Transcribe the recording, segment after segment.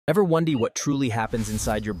Ever wonder what truly happens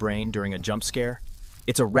inside your brain during a jump scare?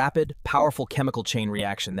 It's a rapid, powerful chemical chain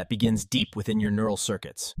reaction that begins deep within your neural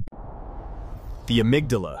circuits. The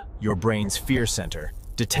amygdala, your brain's fear center,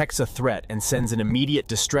 detects a threat and sends an immediate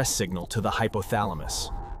distress signal to the hypothalamus.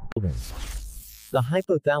 The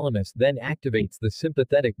hypothalamus then activates the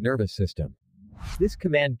sympathetic nervous system. This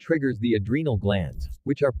command triggers the adrenal glands,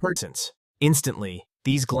 which are Instantly,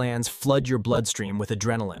 these glands flood your bloodstream with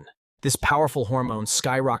adrenaline. This powerful hormone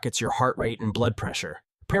skyrockets your heart rate and blood pressure.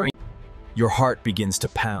 Your heart begins to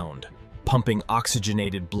pound, pumping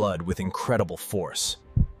oxygenated blood with incredible force.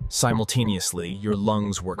 Simultaneously, your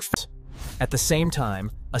lungs work. At the same time,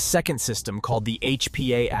 a second system called the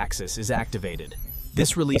HPA axis is activated.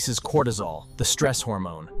 This releases cortisol, the stress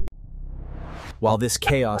hormone. While this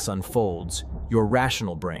chaos unfolds, your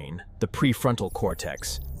rational brain, the prefrontal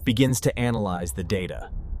cortex, begins to analyze the data.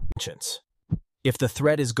 If the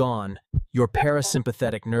threat is gone, your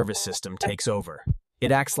parasympathetic nervous system takes over.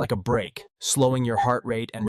 It acts like a brake, slowing your heart rate and